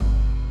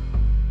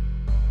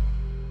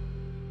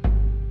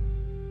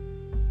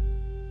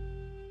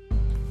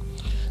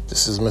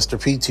This is Mr.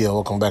 PTO.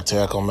 Welcome back to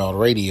Echo Meld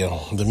Radio,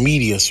 the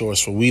media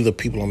source for we the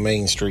people on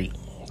Main Street.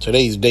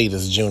 Today's date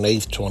is June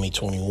 8th,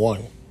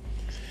 2021.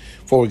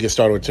 Before we get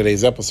started with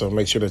today's episode,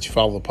 make sure that you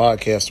follow the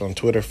podcast on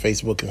Twitter,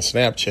 Facebook, and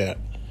Snapchat.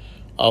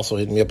 Also,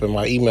 hit me up in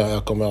my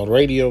email,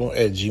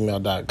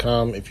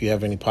 echomeldradio@gmail.com, if you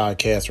have any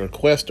podcast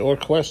requests or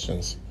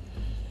questions.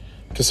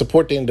 To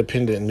support the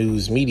independent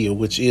news media,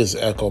 which is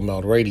Echo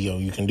Meld Radio,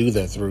 you can do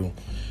that through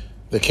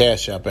the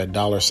Cash App at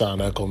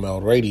 $ Echo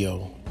Meld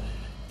Radio.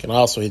 You can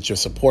also hit your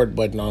support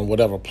button on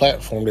whatever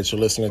platform that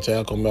you're listening to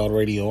Echo Meld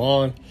Radio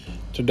on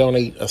to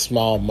donate a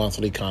small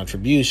monthly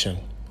contribution.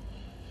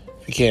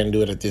 If you can't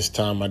do it at this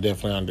time, I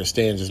definitely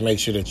understand. Just make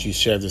sure that you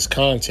share this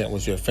content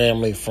with your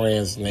family,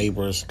 friends,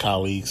 neighbors,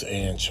 colleagues,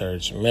 and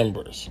church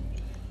members.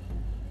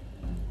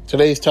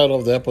 Today's title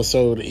of the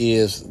episode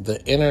is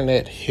The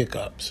Internet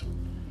Hiccups.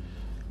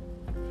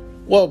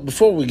 Well,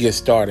 before we get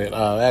started,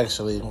 I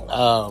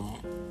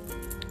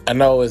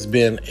know it's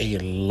been a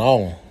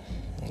long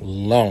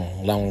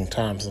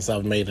time since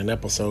I've made an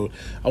episode.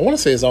 I want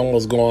to say it's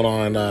almost going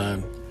on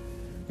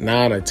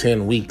 9 or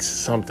 10 weeks,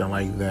 something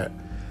like that.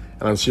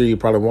 And I'm sure you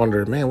probably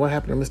wonder, man, what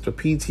happened to Mr.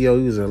 PTO?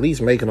 He was at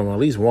least making them at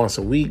least once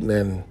a week and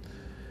then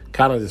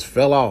kind of just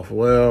fell off.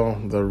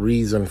 Well, the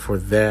reason for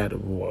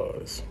that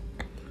was,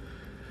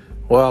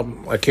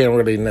 I can't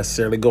really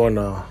necessarily go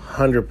into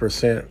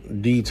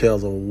 100%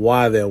 details of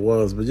why that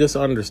was, but just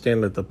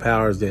understand that the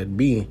powers that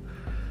be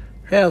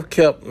have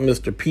kept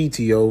Mr.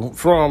 PTO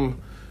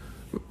from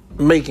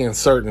making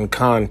certain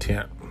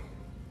content.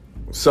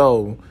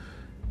 So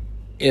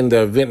in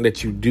the event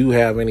that you do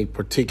have any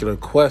particular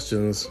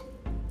questions,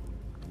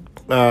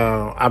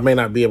 I may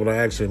not be able to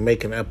actually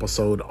make an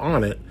episode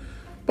on it,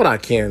 but I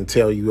can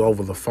tell you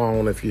over the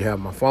phone if you have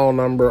my phone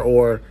number,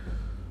 or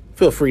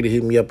feel free to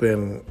hit me up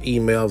in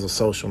emails or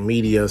social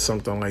media,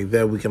 something like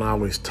that. We can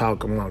always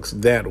talk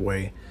amongst that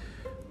way.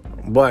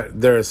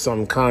 But there is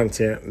some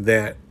content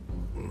that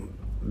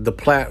the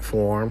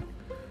platform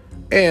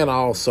and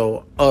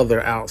also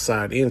other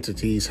outside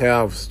entities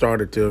have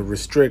started to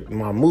restrict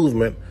my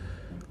movement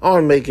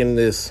on making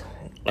these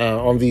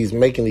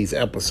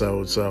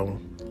episodes. So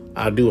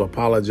I do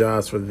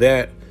apologize for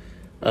that.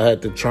 I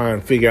had to try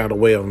and figure out a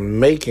way of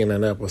making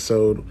an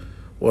episode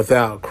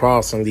without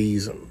crossing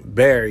these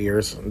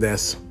barriers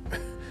that's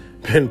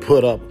been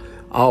put up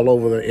all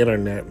over the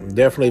internet.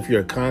 Definitely, if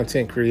you're a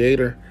content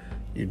creator,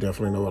 you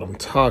definitely know what I'm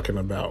talking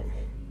about.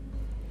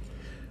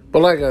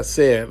 But like I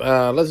said,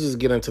 let's just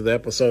get into the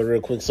episode real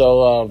quick.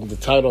 So the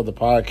title of the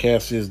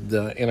podcast is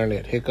The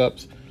Internet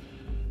Hiccups.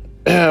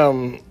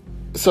 So,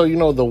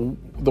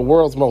 the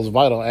world's most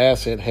vital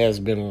asset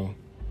has been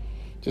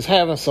just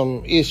having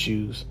some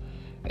issues.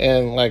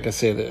 And like I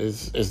said,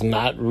 it's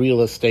not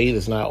real estate,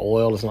 it's not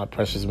oil, it's not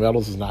precious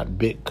metals, it's not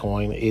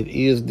Bitcoin. It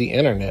is the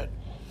internet.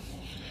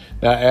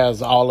 Now,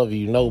 as all of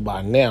you know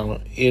by now,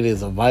 it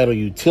is a vital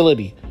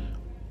utility,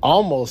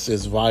 almost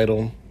as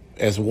vital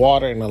as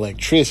water and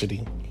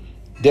electricity.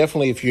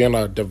 Definitely if you're in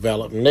a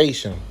developed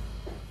nation.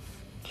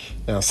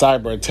 Now,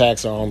 cyber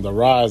attacks are on the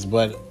rise,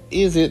 but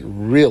is it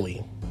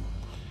really?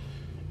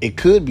 It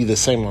could be the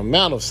same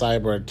amount of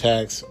cyber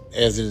attacks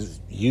as it's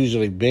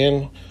usually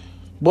been,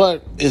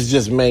 but it's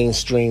just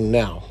mainstream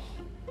now.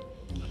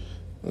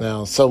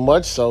 Now, so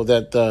much so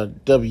that the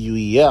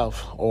WEF,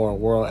 or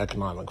World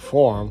Economic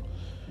Forum,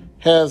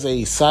 has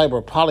a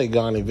cyber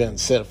polygon event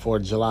set for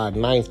July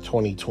 9th,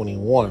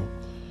 2021,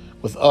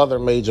 with other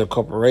major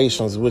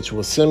corporations, which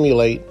will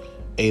simulate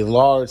a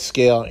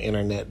large-scale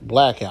internet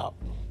blackout.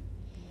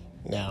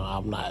 Now,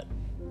 I'm not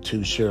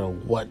too sure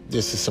what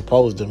this is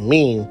supposed to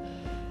mean,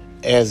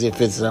 as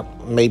if it's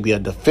maybe a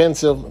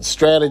defensive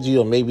strategy,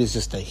 or maybe it's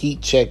just a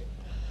heat check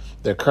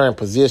their current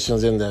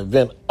positions in the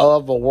event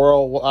of a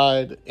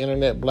worldwide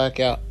internet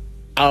blackout.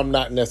 I'm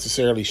not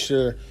necessarily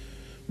sure,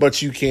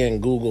 but you can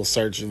Google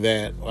search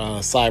that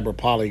cyber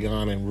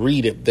polygon and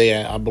read it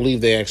there. I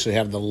believe they actually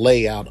have the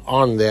layout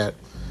on that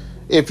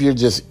if you're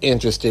just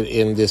interested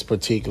in this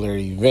particular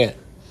event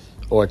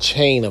or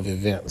chain of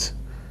events.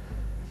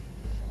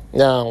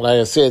 Now, like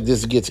I said,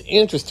 this gets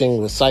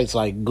interesting with sites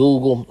like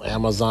Google,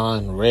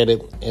 Amazon,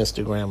 Reddit,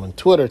 Instagram, and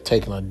Twitter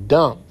taking a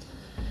dump.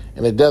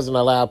 And it doesn't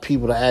allow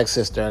people to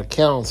access their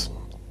accounts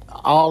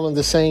all in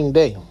the same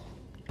day.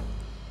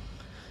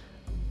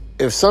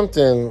 If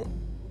something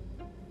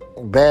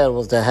bad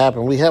was to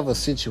happen, we have a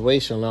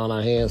situation on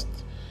our hands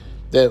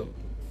that,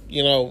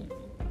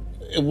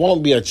 it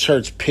won't be a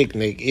church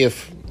picnic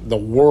if the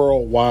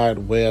World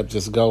Wide Web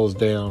just goes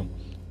down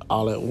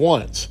all at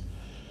once.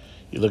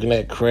 You're looking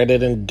at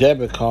credit and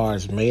debit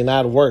cards may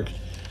not work.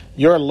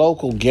 Your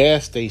local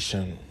gas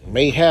station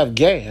may have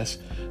gas,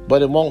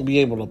 but it won't be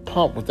able to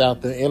pump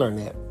without the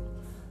internet.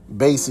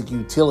 Basic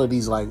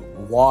utilities like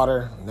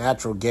water,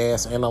 natural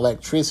gas, and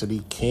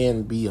electricity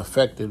can be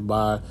affected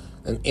by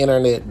an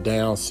internet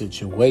down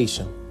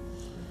situation.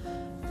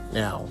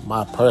 Now,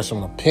 my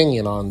personal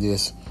opinion on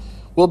this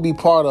will be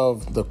part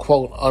of the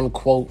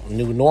quote-unquote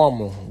new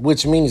normal,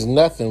 which means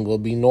nothing will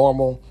be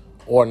normal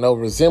or no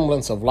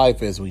resemblance of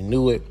life as we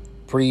knew it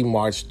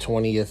pre-March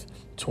 20th,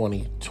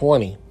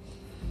 2020.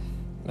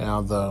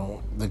 Now,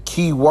 the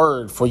key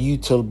word for you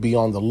to be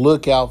on the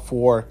lookout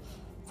for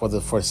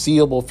the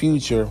foreseeable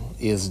future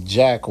is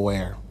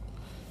jackware.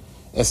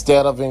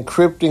 Instead of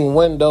encrypting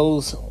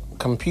Windows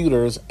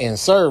computers and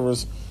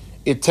servers,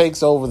 it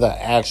takes over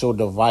the actual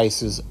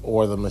devices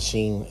or the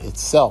machine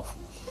itself.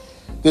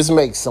 This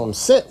makes some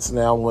sense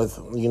now with,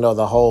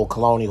 the whole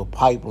Colonial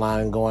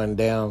Pipeline going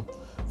down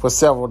for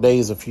several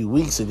days a few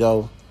weeks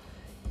ago,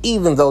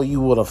 even though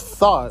you would have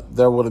thought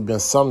there would have been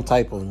some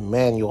type of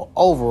manual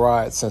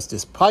override since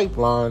this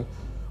pipeline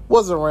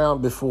was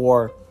around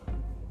before,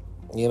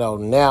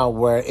 now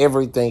where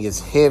everything is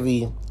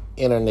heavy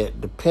internet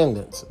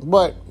dependence.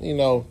 But,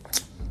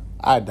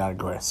 I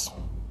digress.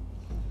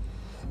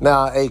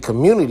 Now, a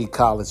community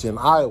college in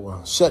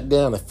Iowa shut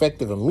down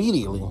effective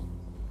immediately.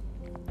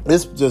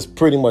 This just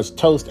pretty much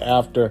toast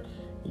after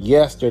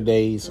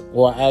today's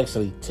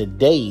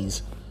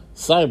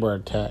cyber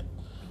attack.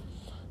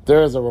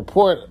 There is a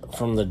report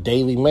from the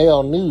Daily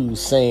Mail News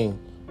saying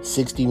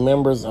 60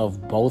 members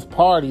of both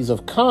parties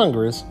of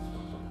Congress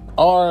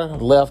are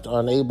left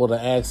unable to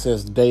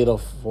access data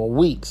for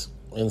weeks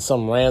in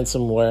some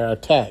ransomware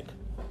attack.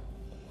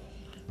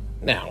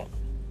 Now,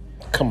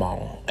 come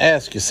on,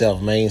 ask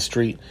yourself, Main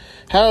Street,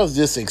 how is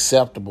this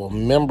acceptable?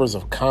 Members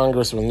of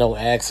Congress with no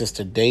access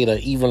to data,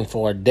 even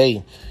for a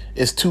day,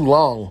 is too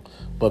long,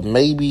 but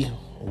maybe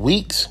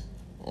weeks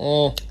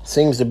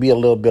seems to be a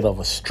little bit of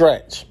a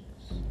stretch.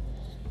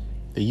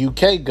 The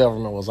UK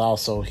government was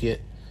also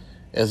hit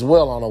as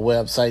well on a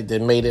website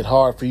that made it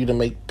hard for you to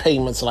make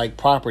payments like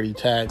property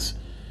tax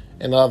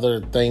and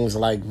other things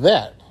like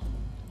that.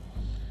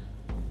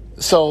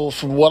 So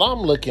from what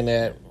I'm looking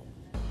at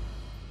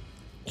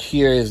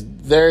here is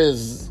there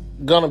is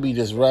going to be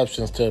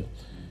disruptions to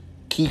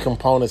key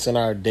components in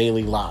our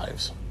daily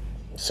lives,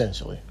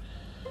 essentially.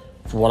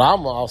 From what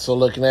I'm also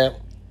looking at,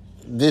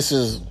 this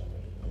is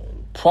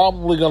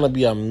probably going to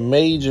be a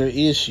major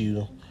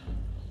issue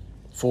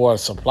for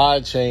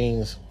supply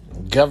chains,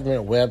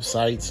 government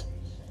websites,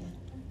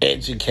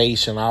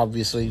 education,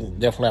 obviously,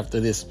 definitely after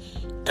this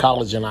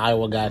college in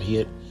Iowa got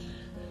hit,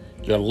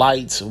 your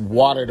lights,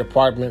 water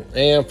department,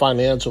 and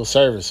financial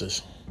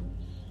services.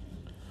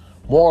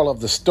 Moral of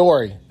the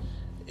story,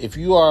 if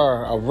you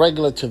are a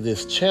regular to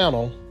this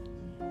channel,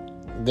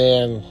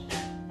 then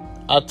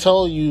I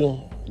told you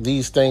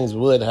these things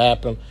would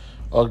happen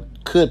or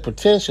could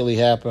potentially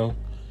happen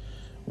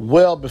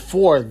well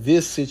before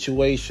this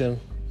situation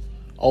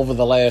over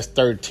the last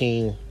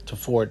 13 to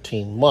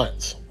 14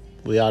 months.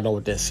 We all know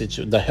what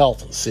the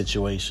health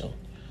situation.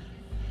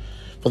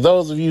 For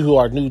those of you who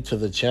are new to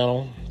the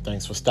channel,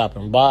 thanks for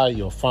stopping by.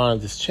 You'll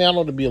find this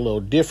channel to be a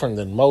little different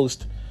than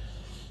most,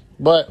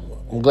 but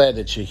I'm glad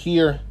that you're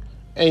here,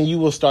 and you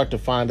will start to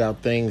find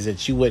out things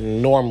that you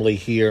wouldn't normally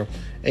hear,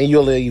 and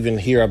you'll even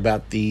hear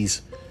about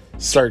these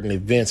certain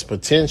events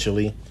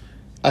potentially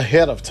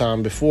ahead of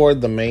time before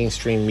the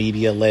mainstream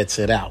media lets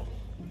it out.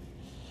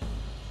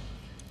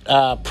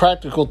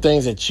 Practical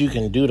things that you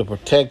can do to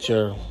protect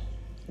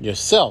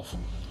yourself.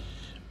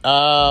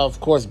 Of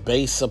course,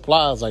 base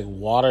supplies like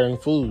water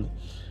and food.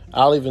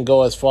 I'll even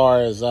go as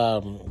far as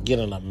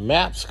getting a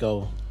maps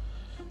go.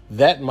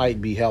 That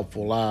might be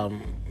helpful.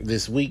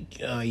 This week,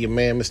 your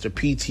man, Mr.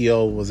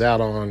 PTO, was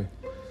out on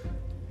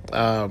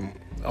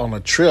a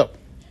trip,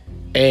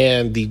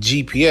 and the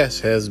GPS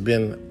has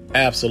been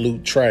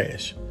absolute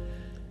trash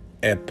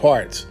at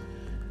parts.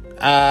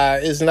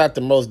 It's not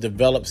the most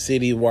developed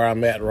city where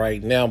I'm at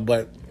right now,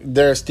 but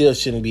there still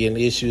shouldn't be an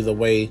issue the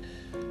way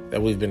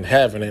that we've been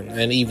having it.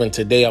 And even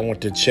today, I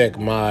went to check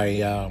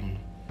my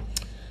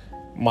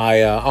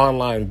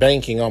online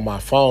banking on my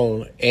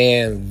phone,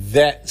 and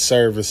that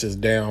service is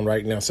down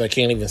right now, so I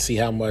can't even see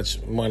how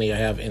much money I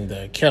have in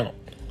the account.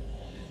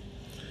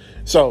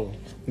 So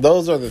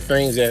those are the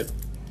things that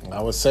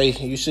I would say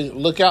you should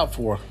look out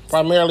for.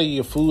 Primarily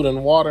your food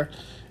and water.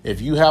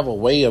 If you have a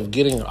way of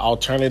getting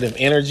alternative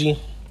energy,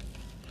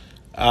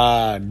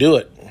 do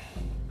it,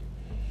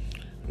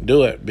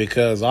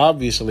 because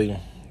obviously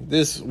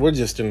we're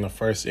just in the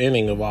first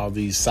inning of all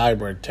these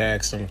cyber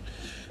attacks, and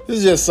this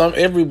is just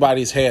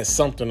everybody's had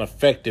something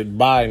affected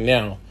by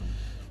now,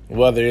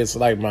 whether it's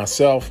like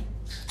myself,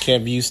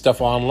 can't view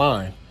stuff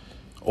online,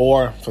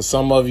 or for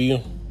some of you,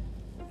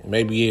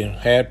 maybe you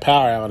had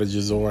power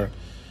outages, or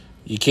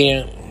you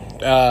can't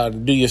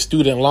do your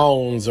student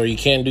loans, or you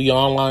can't do your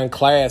online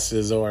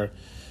classes, or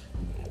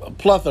a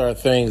plethora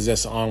of things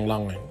that's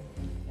online.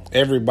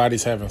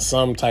 Everybody's having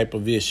some type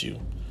of issue.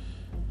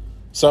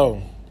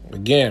 So,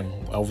 again,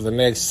 over the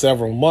next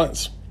several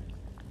months,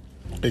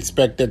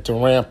 expect it to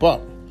ramp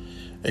up.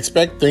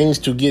 Expect things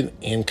to get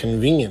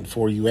inconvenient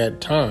for you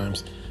at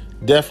times.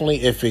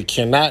 Definitely if it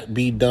cannot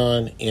be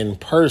done in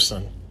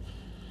person.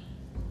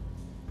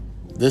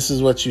 This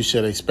is what you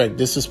should expect.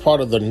 This is part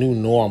of the new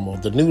normal.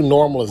 The new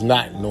normal is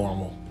not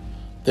normal.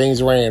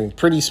 Things ran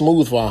pretty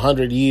smooth for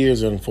 100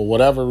 years, and for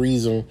whatever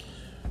reason,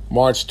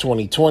 March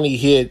 2020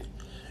 hit,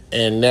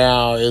 and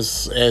now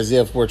it's as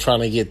if we're trying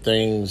to get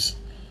things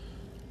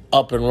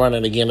up and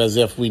running again, as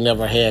if we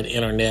never had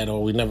internet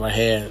or we never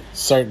had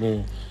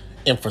certain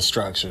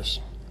infrastructures.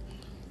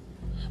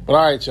 But But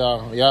all right,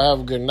 y'all. Y'all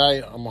have a good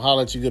night. I'm going to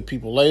holler at you good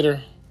people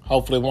later.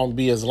 Hopefully it won't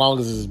be as long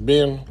as it's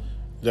been.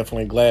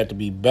 Definitely glad to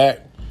be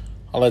back.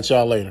 I'll let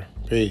y'all later.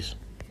 Peace.